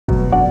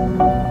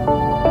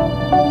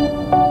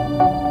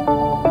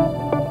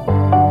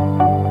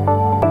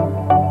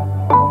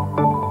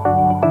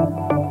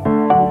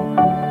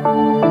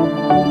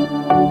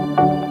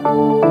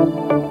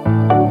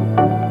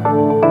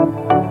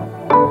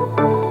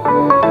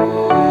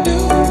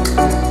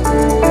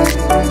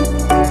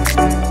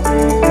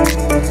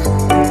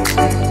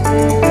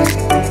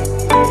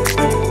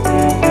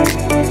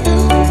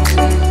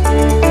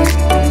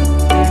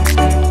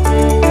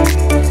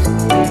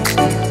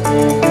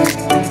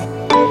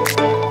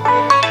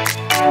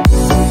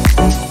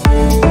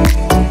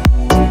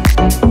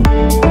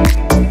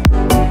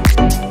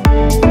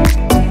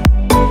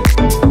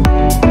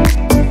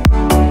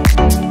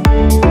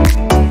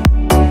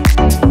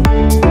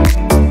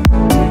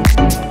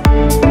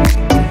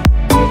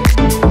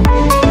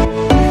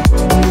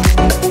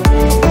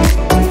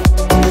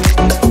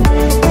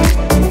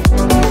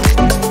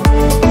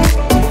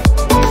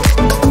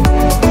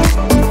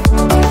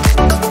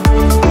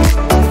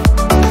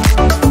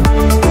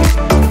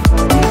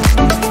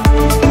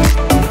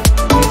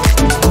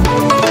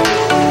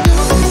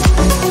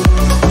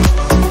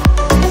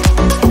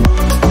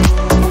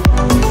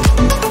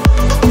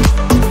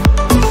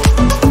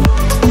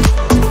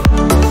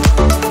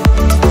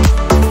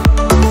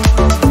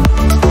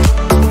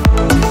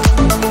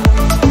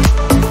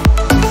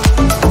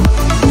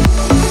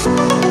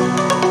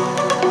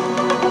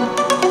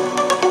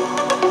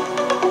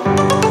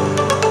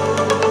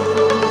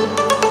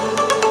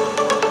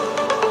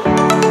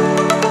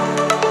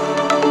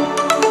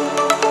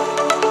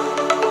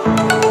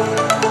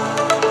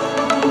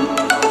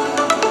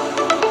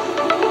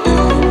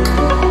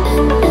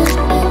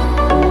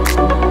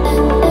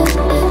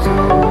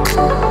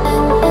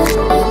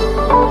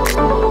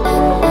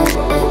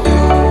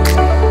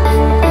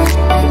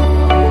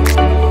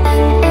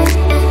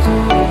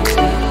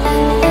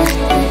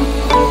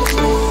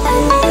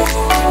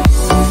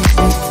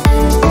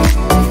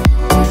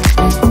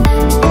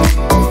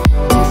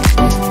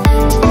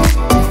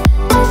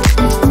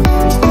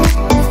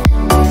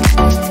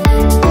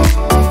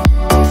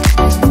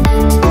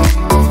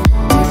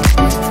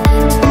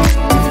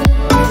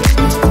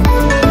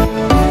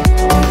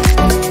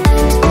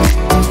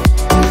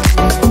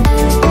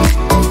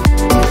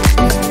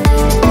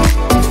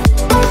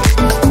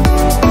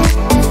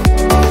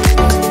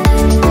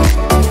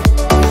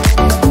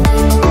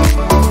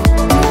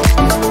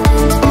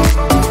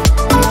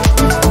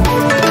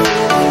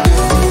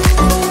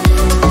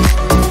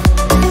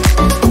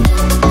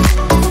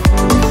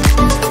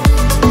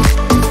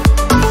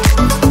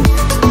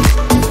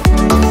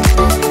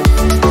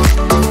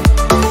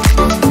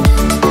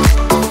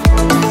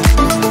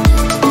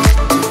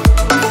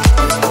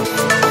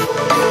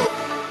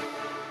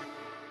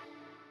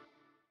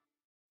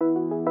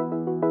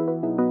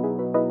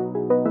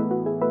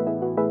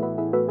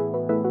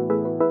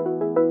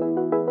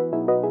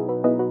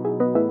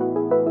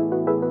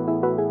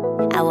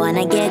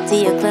wanna get to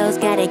your clothes,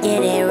 gotta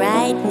get it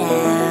right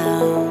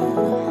now.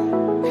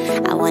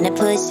 I wanna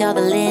push all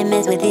the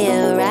limits with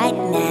you right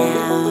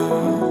now.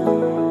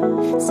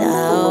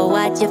 So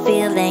watch your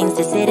feelings,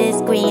 the city's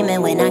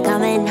screaming, we're not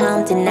coming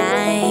home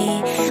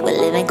tonight. We're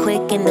living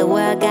quick in the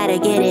world, gotta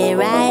get it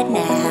right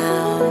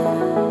now.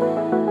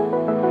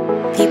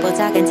 People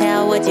talk and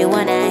tell what you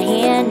wanna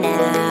hear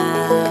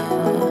now,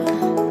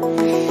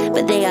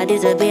 but they all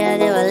disappear,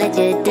 they will let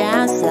you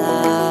down.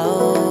 So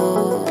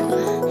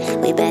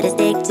we better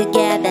stick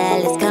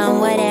together, let's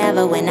come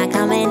whatever, we're not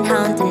coming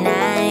home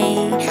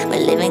tonight.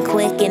 We're living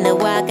quick in the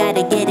world,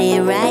 gotta get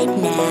it right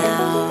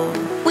now.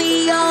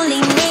 We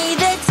only need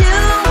the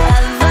two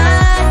of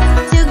us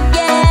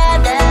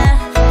together.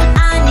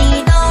 I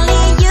need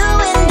only you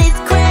in this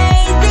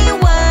crazy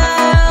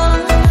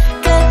world,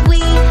 'cause we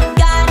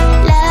got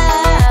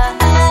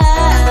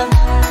love,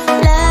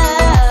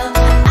 love.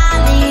 I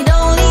need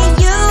only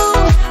you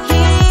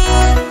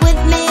here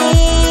with me.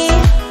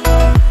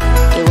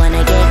 You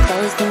wanna get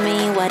close to me,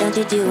 why don't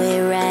you do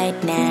it right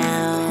now?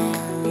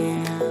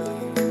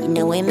 You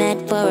know we met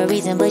for a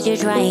reason, but you're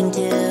trying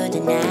to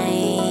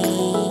deny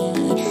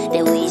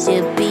that we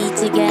should be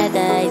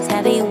together. It's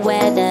heavy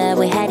weather,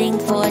 we're heading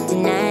for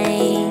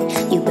tonight.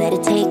 You better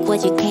take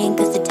what you can,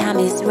 'cause the time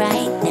is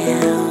right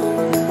now.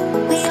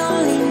 We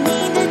only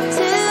need the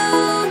two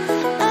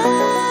of us.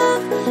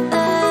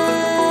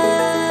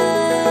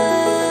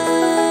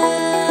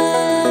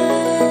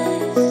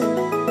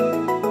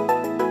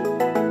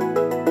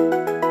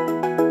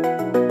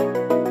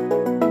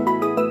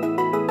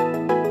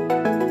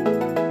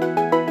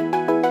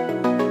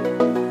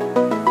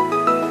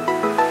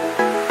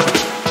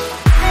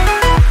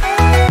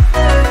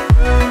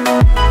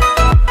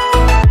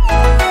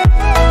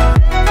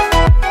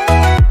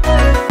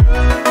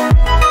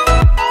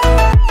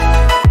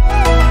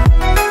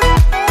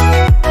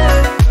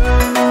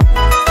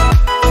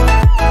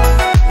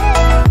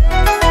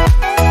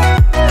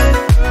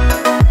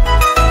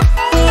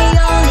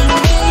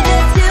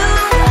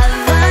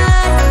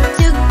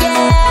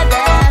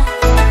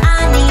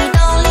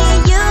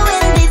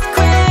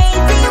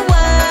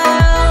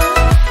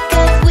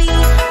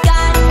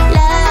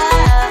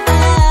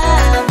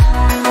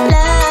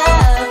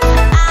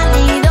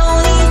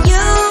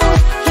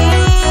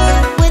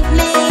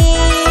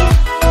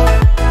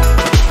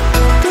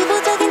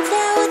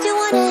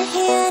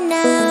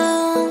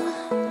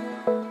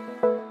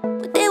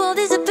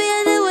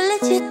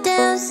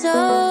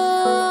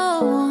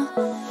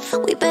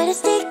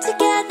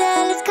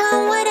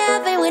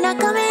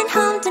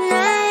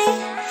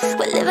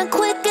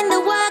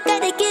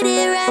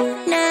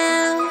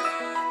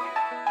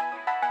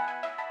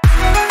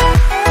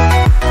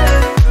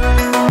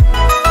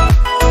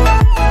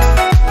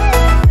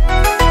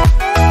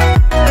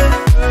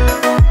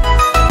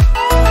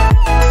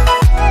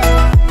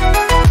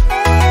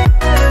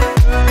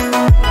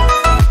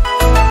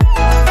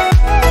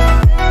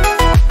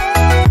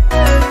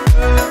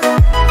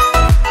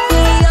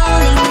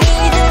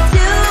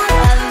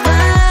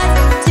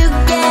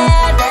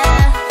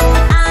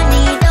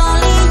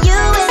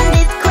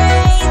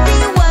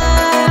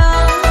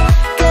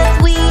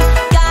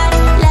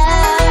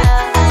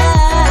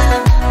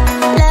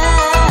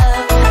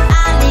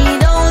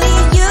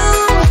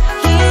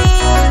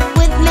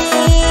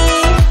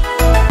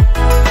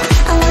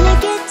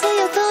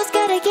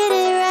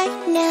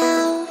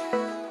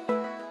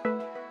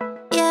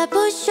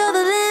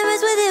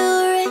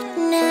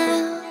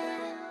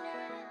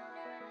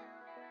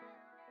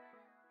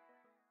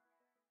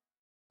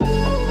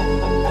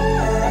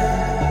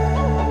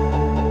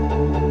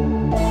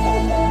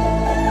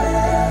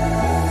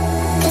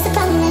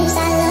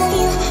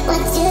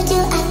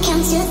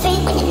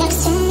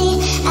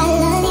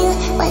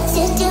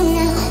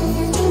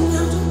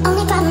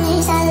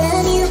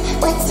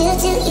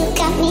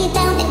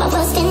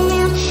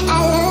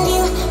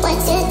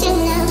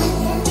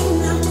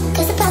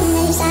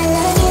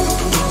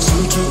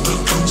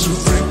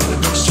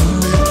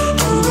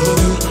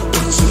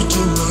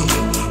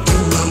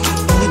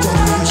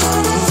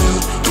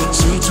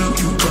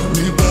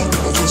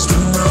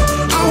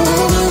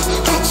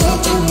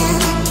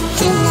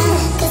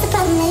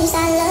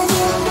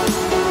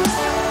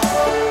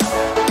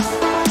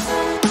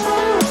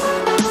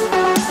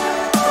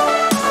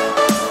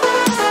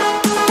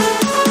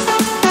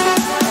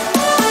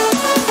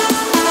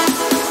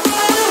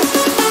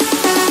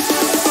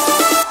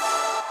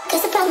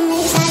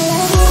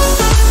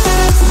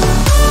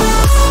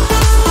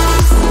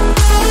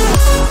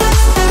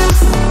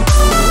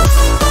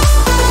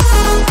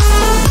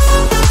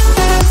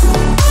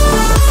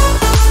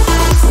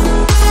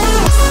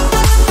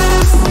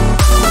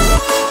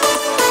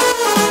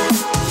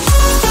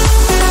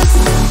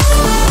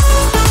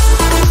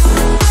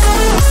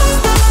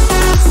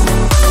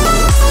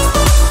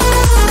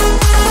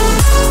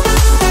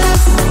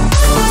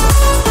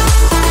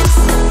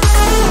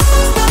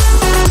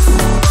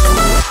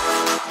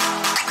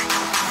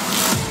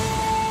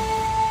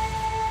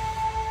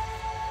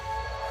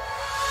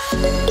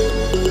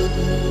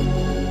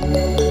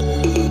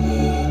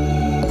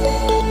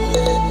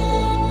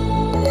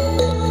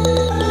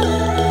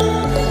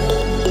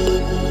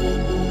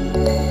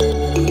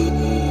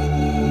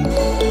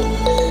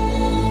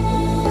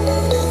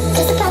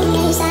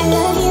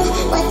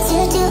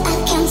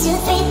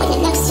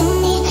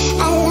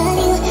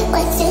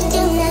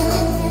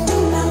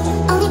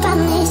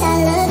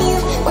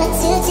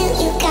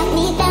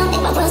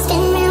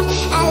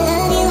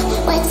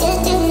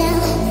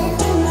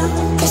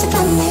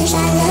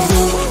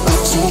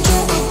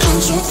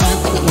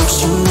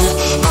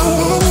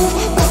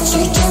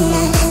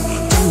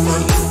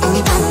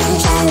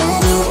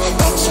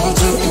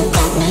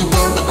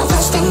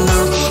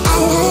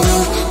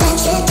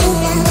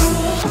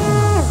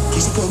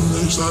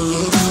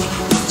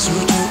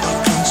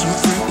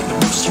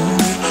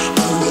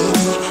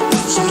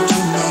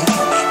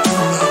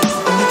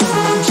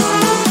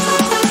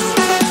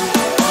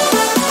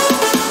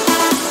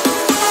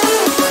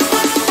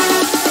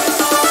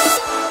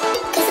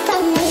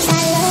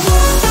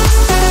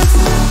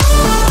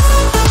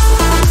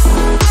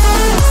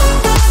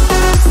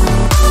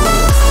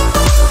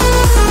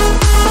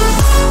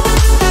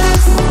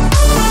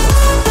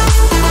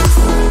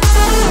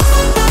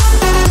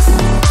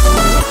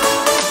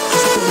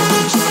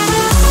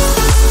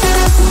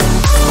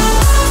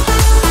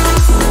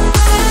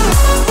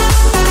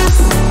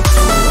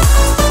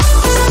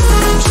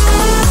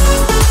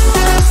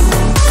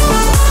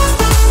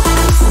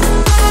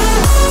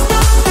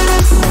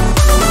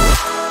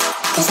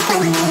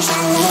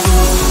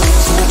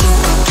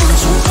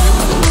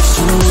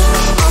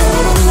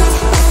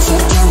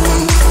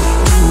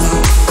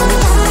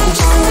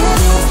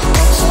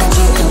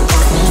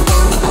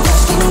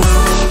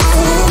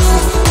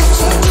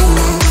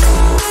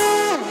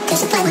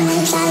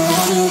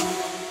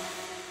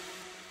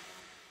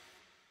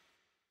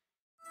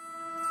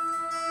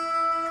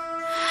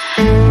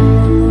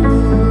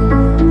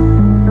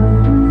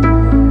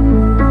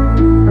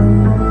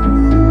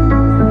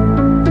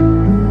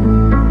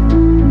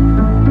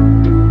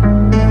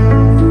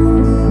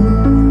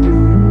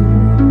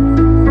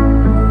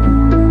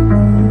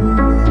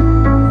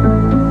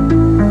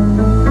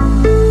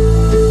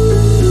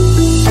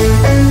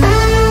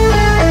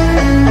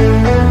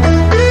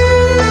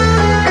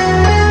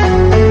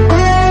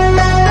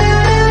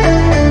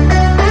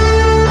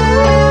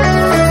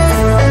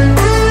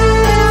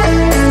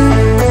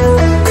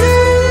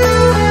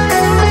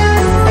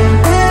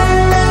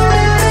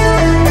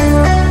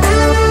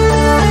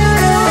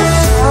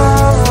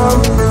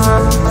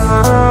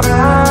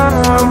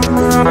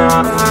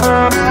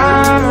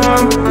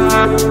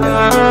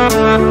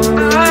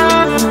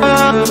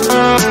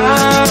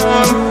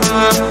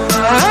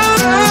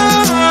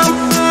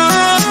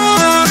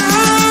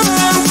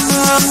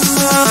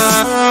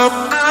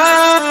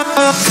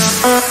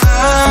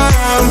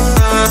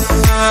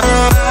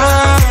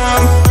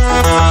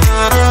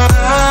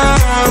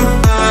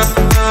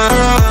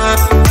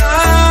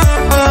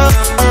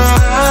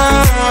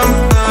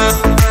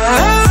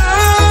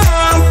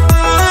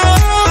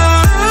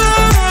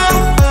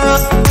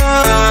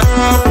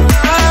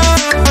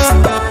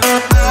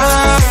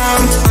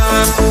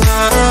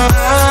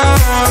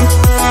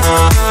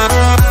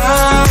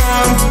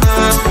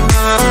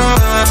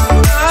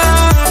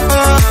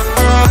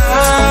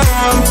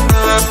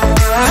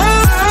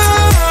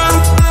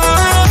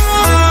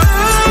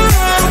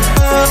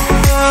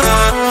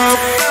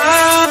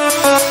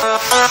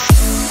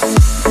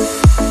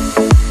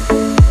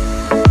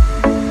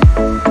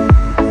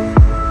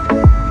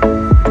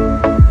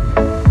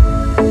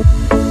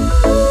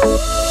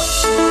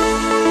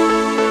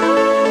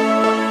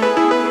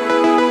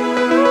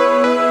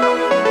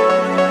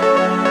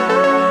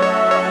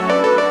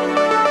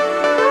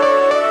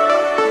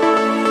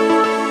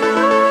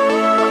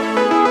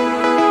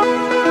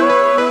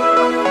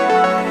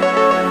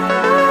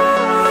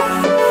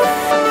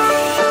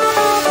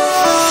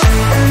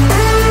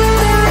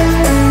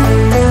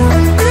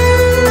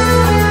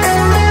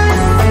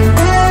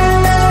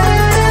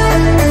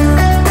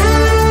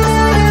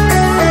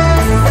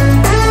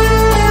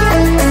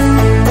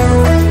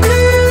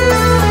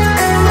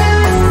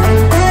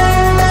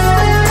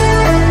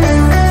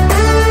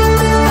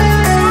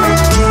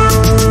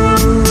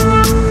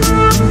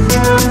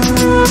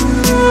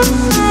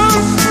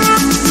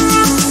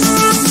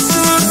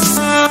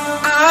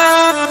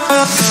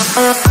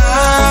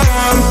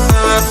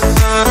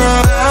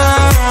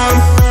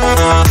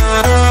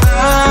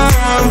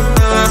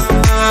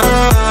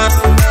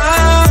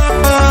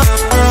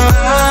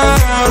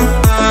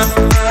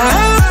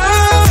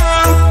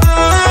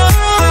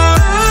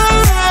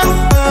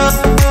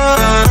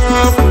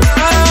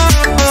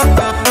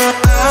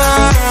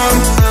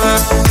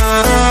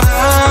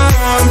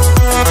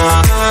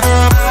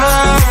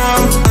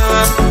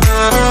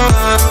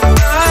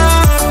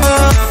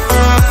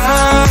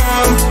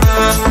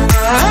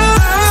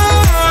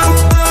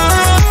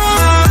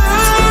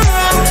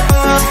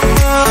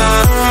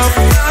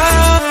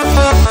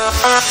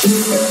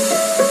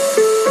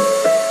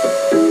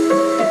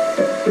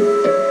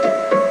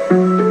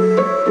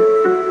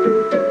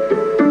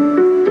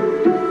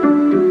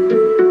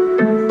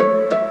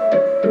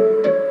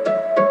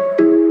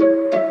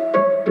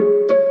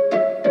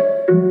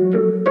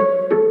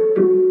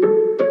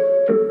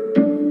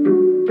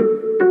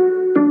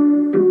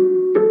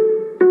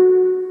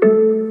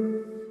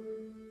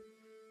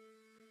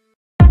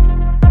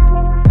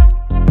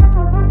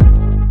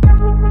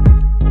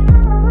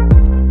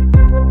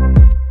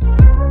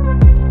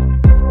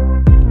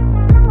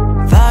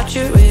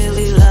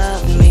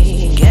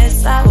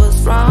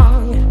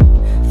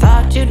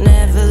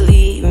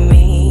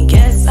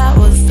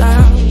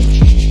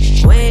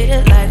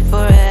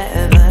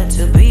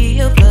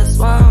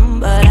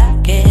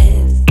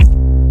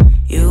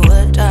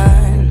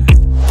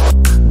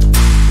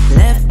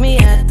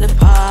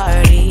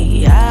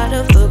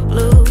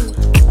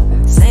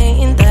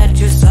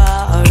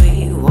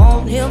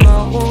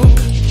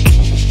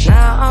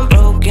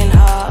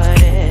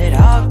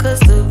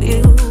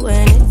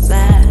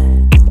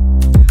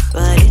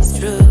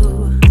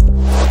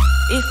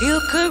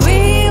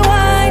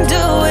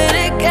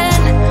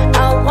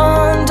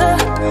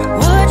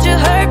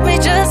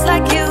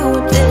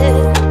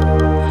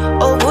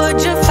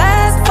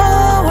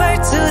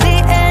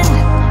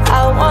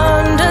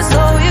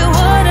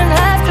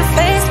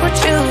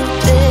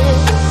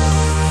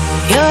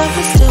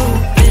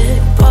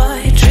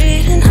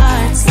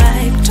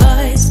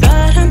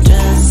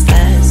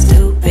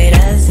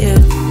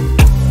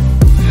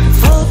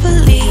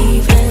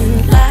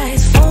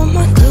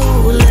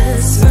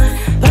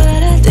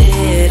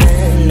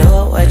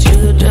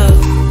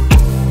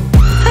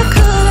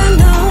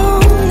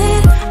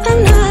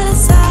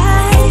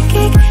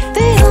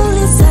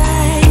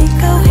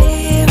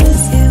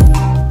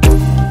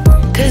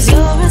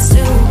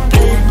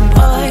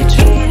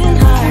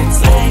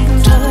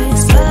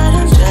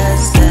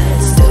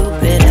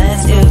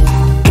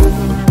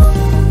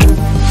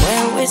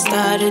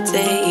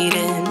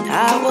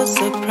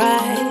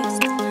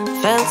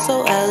 felt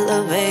so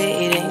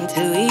elevating,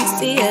 too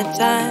easy at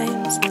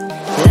times.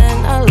 Then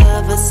all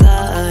of a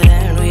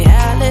sudden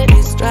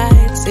reality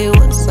strikes. It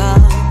was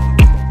all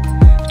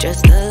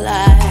just a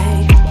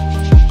lie.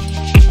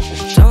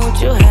 Don't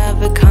you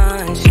have a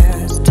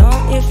conscience?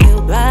 Don't you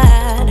feel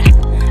bad?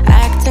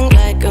 Acting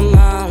like a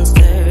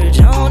monster,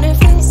 don't it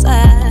feel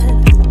sad?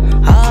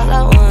 All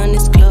I want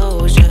is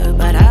closure,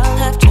 but I'll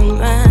have to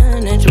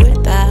manage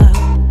without.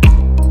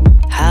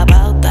 How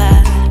about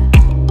that?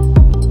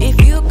 If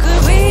you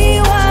could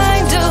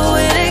rewind, do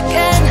it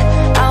again.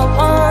 I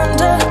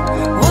wonder,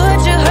 would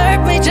you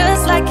hurt me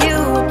just like you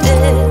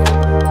did?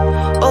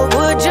 Or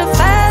would you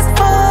fast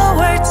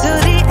forward to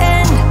the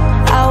end?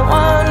 I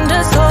wonder,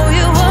 so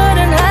you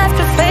wouldn't have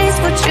to face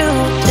what you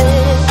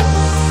did.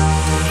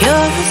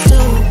 You're a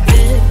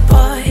stupid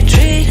boy,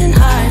 treating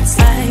hearts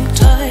like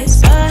toys,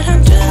 but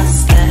I'm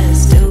just as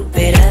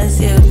stupid as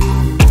you.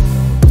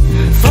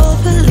 For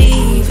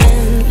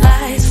believing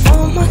lies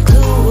from my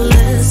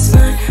clueless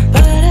mind,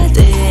 but I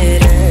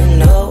didn't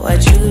know what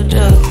you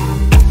do.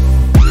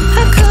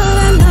 I could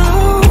have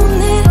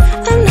known it,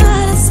 I'm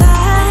not a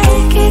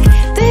psychic.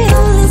 The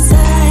only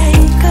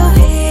psycho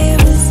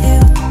here is you.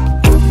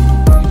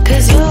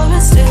 'Cause you're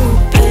a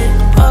stupid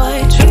boy,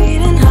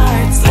 treating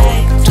hearts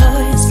like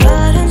toys,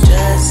 but I'm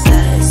just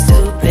as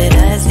stupid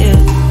as you.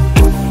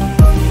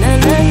 Na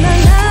na na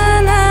na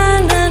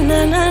na na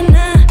na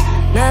na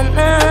na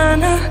na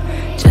na,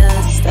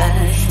 just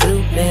as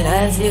stupid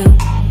as you.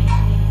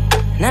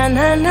 Na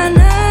na na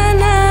na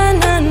na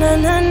na na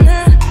na na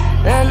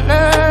na na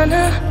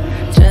na,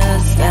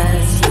 just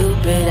as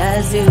stupid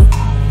as you.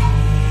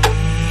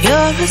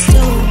 You're a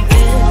stupid